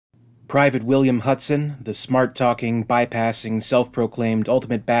Private William Hudson, the smart-talking, bypassing, self-proclaimed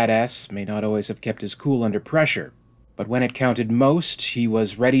ultimate badass, may not always have kept his cool under pressure, but when it counted most, he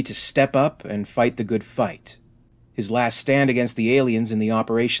was ready to step up and fight the good fight. His last stand against the aliens in the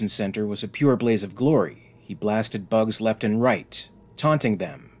operations center was a pure blaze of glory. He blasted bugs left and right, taunting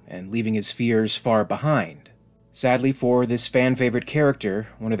them and leaving his fears far behind. Sadly for this fan-favorite character,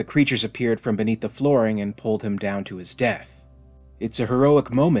 one of the creatures appeared from beneath the flooring and pulled him down to his death. It's a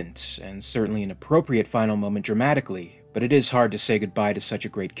heroic moment, and certainly an appropriate final moment dramatically, but it is hard to say goodbye to such a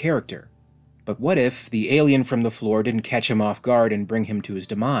great character. But what if the alien from the floor didn't catch him off guard and bring him to his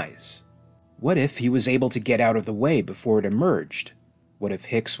demise? What if he was able to get out of the way before it emerged? What if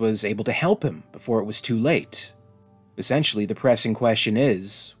Hicks was able to help him before it was too late? Essentially, the pressing question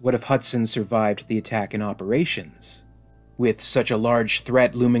is, what if Hudson survived the attack in operations? With such a large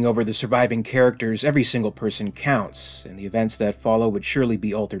threat looming over the surviving characters, every single person counts, and the events that follow would surely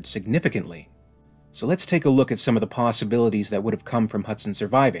be altered significantly. So let's take a look at some of the possibilities that would have come from Hudson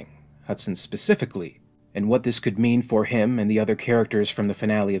surviving, Hudson specifically, and what this could mean for him and the other characters from the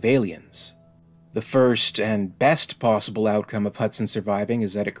finale of Aliens. The first and best possible outcome of Hudson surviving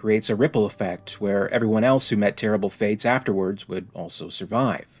is that it creates a ripple effect where everyone else who met terrible fates afterwards would also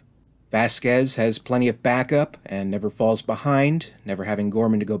survive. Vasquez has plenty of backup and never falls behind, never having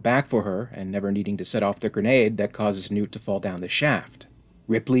Gorman to go back for her and never needing to set off the grenade that causes Newt to fall down the shaft.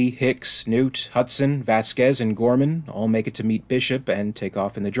 Ripley, Hicks, Newt, Hudson, Vasquez, and Gorman all make it to meet Bishop and take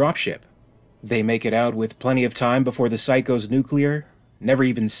off in the dropship. They make it out with plenty of time before the site goes nuclear, never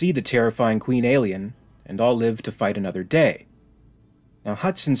even see the terrifying Queen Alien, and all live to fight another day. Now,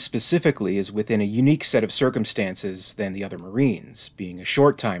 Hudson specifically is within a unique set of circumstances than the other Marines, being a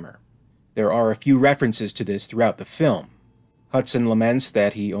short-timer. There are a few references to this throughout the film. Hudson laments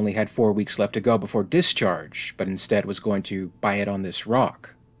that he only had 4 weeks left to go before discharge, but instead was going to buy it on this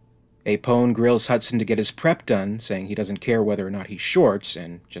rock. Aponte grills Hudson to get his prep done, saying he doesn't care whether or not he's short,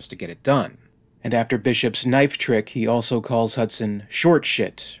 and just to get it done. And after Bishop's knife trick, he also calls Hudson short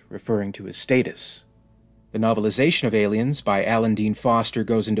shit, referring to his status. The novelization of Aliens by Alan Dean Foster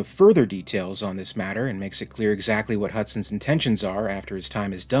goes into further details on this matter and makes it clear exactly what Hudson's intentions are after his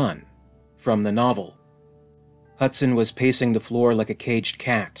time is done. From the novel. Hudson was pacing the floor like a caged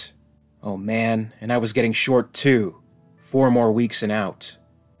cat. Oh man, and I was getting short too. 4 more weeks and out.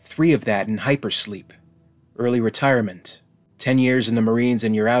 3 of that in hypersleep. Early retirement. 10 years in the Marines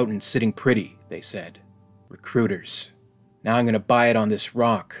and you're out and sitting pretty, they said. Recruiters. Now I'm gonna buy it on this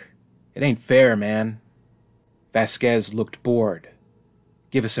rock. It ain't fair, man. Vasquez looked bored.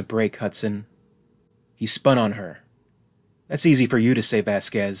 Give us a break, Hudson. He spun on her. That's easy for you to say,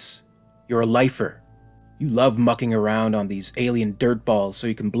 Vasquez. You're a lifer. You love mucking around on these alien dirtballs so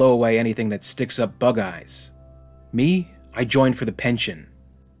you can blow away anything that sticks up bug eyes. Me, I joined for the pension.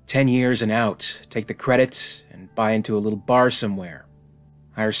 10 years and out, take the credit, and buy into a little bar somewhere.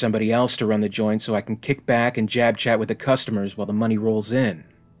 Hire somebody else to run the joint so I can kick back and jab chat with the customers while the money rolls in.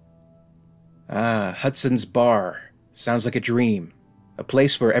 Ah, Hudson's Bar. Sounds like a dream. A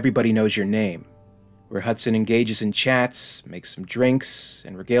place where everybody knows your name. Where Hudson engages in chats, makes some drinks,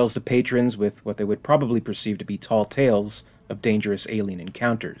 and regales the patrons with what they would probably perceive to be tall tales of dangerous alien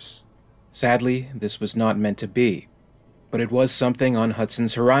encounters. Sadly, this was not meant to be. But it was something on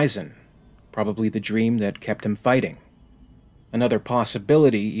Hudson's horizon. Probably the dream that kept him fighting. Another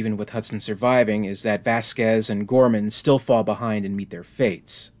possibility, even with Hudson surviving, is that Vasquez and Gorman still fall behind and meet their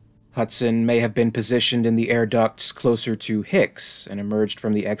fates. Hudson may have been positioned in the air ducts closer to Hicks and emerged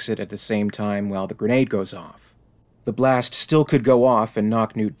from the exit at the same time while the grenade goes off. The blast still could go off and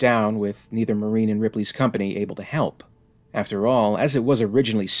knock Newt down, with neither Marine in Ripley's company able to help. After all, as it was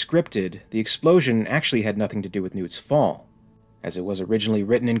originally scripted, the explosion actually had nothing to do with Newt's fall. As it was originally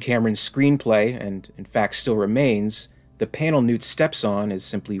written in Cameron's screenplay, and in fact still remains, the panel Newt steps on is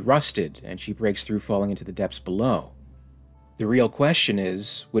simply rusted, and she breaks through falling into the depths below. The real question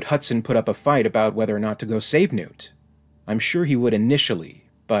is, would Hudson put up a fight about whether or not to go save Newt? I'm sure he would initially,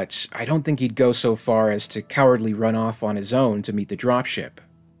 but I don't think he'd go so far as to cowardly run off on his own to meet the dropship.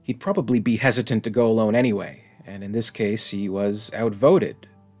 He'd probably be hesitant to go alone anyway, and in this case he was outvoted.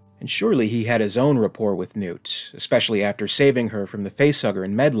 And surely he had his own rapport with Newt, especially after saving her from the facehugger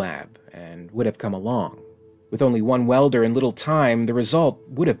in MedLab, and would have come along. With only one welder and little time, the result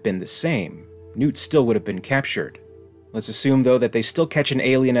would have been the same. Newt still would have been captured. Let's assume, though, that they still catch an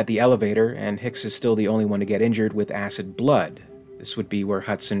alien at the elevator, and Hicks is still the only one to get injured with acid blood. This would be where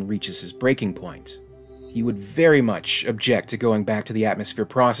Hudson reaches his breaking point. He would very much object to going back to the atmosphere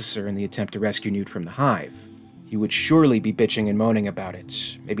processor in the attempt to rescue Newt from the hive. He would surely be bitching and moaning about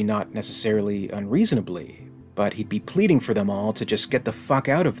it, maybe not necessarily unreasonably, but he'd be pleading for them all to just get the fuck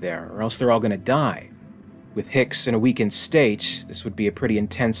out of there, or else they're all gonna die. With Hicks in a weakened state, this would be a pretty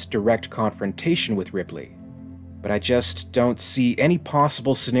intense direct confrontation with Ripley. But I just don't see any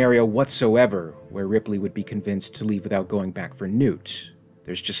possible scenario whatsoever where Ripley would be convinced to leave without going back for Newt.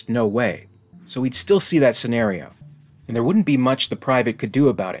 There's just no way. So we'd still see that scenario. And there wouldn't be much the Private could do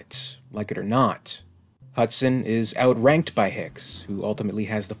about it, like it or not. Hudson is outranked by Hicks, who ultimately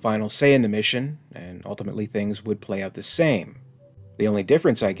has the final say in the mission, and ultimately things would play out the same. The only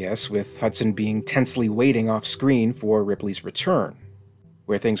difference, I guess, with Hudson being tensely waiting off-screen for Ripley's return.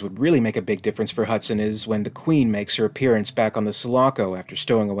 Where things would really make a big difference for Hudson is when the Queen makes her appearance back on the Sulaco after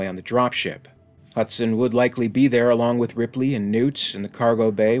stowing away on the dropship. Hudson would likely be there along with Ripley and Newt in the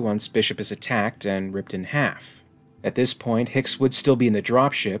cargo bay once Bishop is attacked and ripped in half. At this point, Hicks would still be in the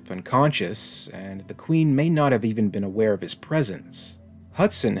dropship, unconscious, and the Queen may not have even been aware of his presence.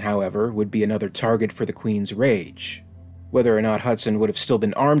 Hudson, however, would be another target for the Queen's rage. Whether or not Hudson would have still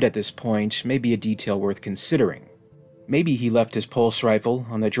been armed at this point may be a detail worth considering. Maybe he left his pulse rifle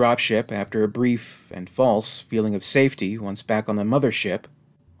on the dropship after a brief and false feeling of safety once back on the mothership,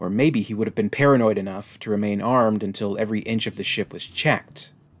 or maybe he would have been paranoid enough to remain armed until every inch of the ship was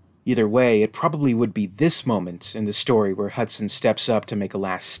checked. Either way, it probably would be this moment in the story where Hudson steps up to make a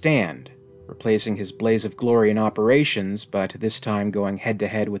last stand, replacing his blaze of glory in operations, but this time going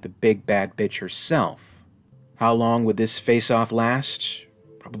head-to-head with the big bad bitch herself. How long would this face-off last?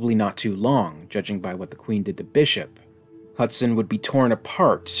 Probably not too long, judging by what the Queen did to Bishop. Hudson would be torn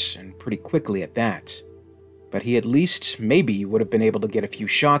apart, and pretty quickly at that. But he at least, maybe, would have been able to get a few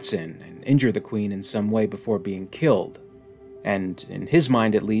shots in and injure the Queen in some way before being killed. And, in his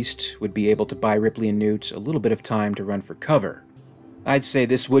mind at least, would be able to buy Ripley and Newt a little bit of time to run for cover. I'd say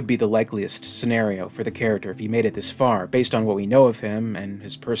this would be the likeliest scenario for the character if he made it this far, based on what we know of him, and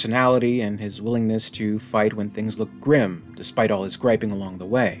his personality, and his willingness to fight when things look grim, despite all his griping along the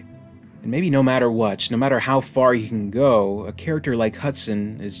way. And maybe no matter what, no matter how far he can go, a character like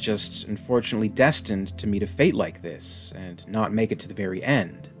Hudson is just unfortunately destined to meet a fate like this, and not make it to the very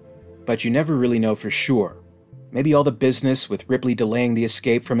end. But you never really know for sure. Maybe all the business with Ripley delaying the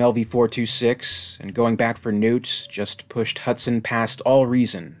escape from LV-426 and going back for Newt just pushed Hudson past all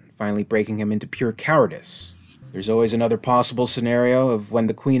reason, finally breaking him into pure cowardice. There's always another possible scenario of when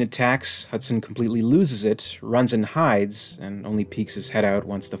the Queen attacks, Hudson completely loses it, runs and hides, and only peeks his head out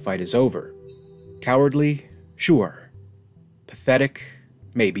once the fight is over. Cowardly? Sure. Pathetic?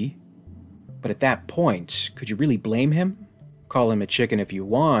 Maybe. But at that point, could you really blame him? Call him a chicken if you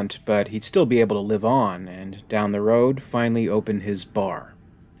want, but he'd still be able to live on, and down the road, finally open his bar.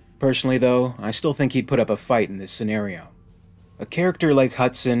 Personally, though, I still think he'd put up a fight in this scenario. A character like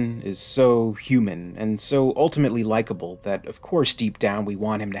Hudson is so human, and so ultimately likable that, of course, deep down we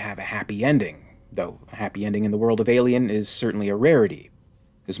want him to have a happy ending, though a happy ending in the world of Alien is certainly a rarity.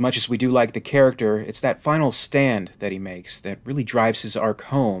 As much as we do like the character, it's that final stand that he makes that really drives his arc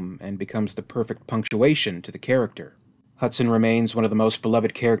home and becomes the perfect punctuation to the character. Hudson remains one of the most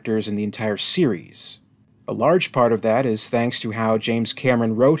beloved characters in the entire series. A large part of that is thanks to how James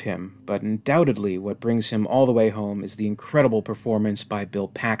Cameron wrote him, but undoubtedly what brings him all the way home is the incredible performance by Bill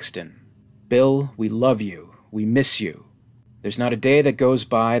Paxton. Bill, we love you. We miss you. There's not a day that goes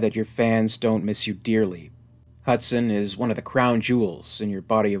by that your fans don't miss you dearly. Hudson is one of the crown jewels in your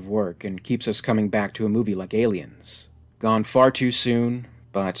body of work and keeps us coming back to a movie like Aliens. Gone far too soon,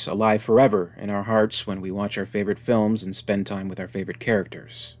 but alive forever in our hearts when we watch our favorite films and spend time with our favorite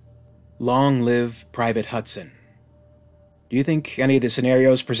characters. Long live Private Hudson. Do you think any of the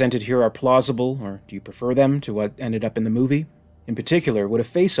scenarios presented here are plausible, or do you prefer them to what ended up in the movie? In particular, would a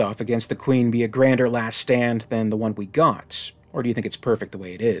face-off against the Queen be a grander last stand than the one we got, or do you think it's perfect the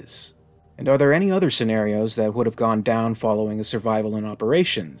way it is? And are there any other scenarios that would have gone down following a survival in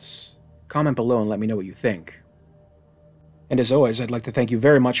operations? Comment below and let me know what you think. And as always, I'd like to thank you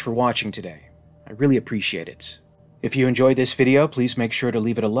very much for watching today. I really appreciate it. If you enjoyed this video, please make sure to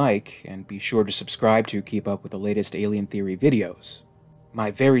leave it a like, and be sure to subscribe to keep up with the latest Alien Theory videos. My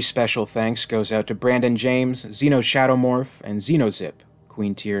very special thanks goes out to Brandon James, XenoShadowMorph, and XenoZip,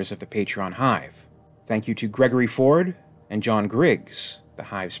 Queen Tiers of the Patreon Hive. Thank you to Gregory Ford and John Griggs, the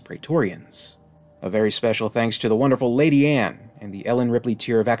Hive's Praetorians. A very special thanks to the wonderful Lady Anne and the Ellen Ripley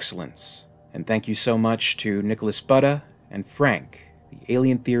Tier of Excellence. And thank you so much to Nicholas Butta and Frank, the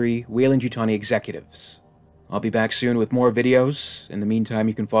Alien Theory WEYLAND executives. I'll be back soon with more videos. In the meantime,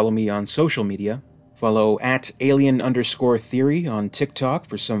 you can follow me on social media. Follow @alien_theory on TikTok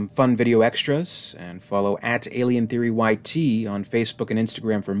for some fun video extras, and follow @AlienTheoryYT on Facebook and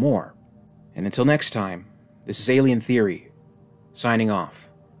Instagram for more. And until next time, this is Alien Theory, signing off.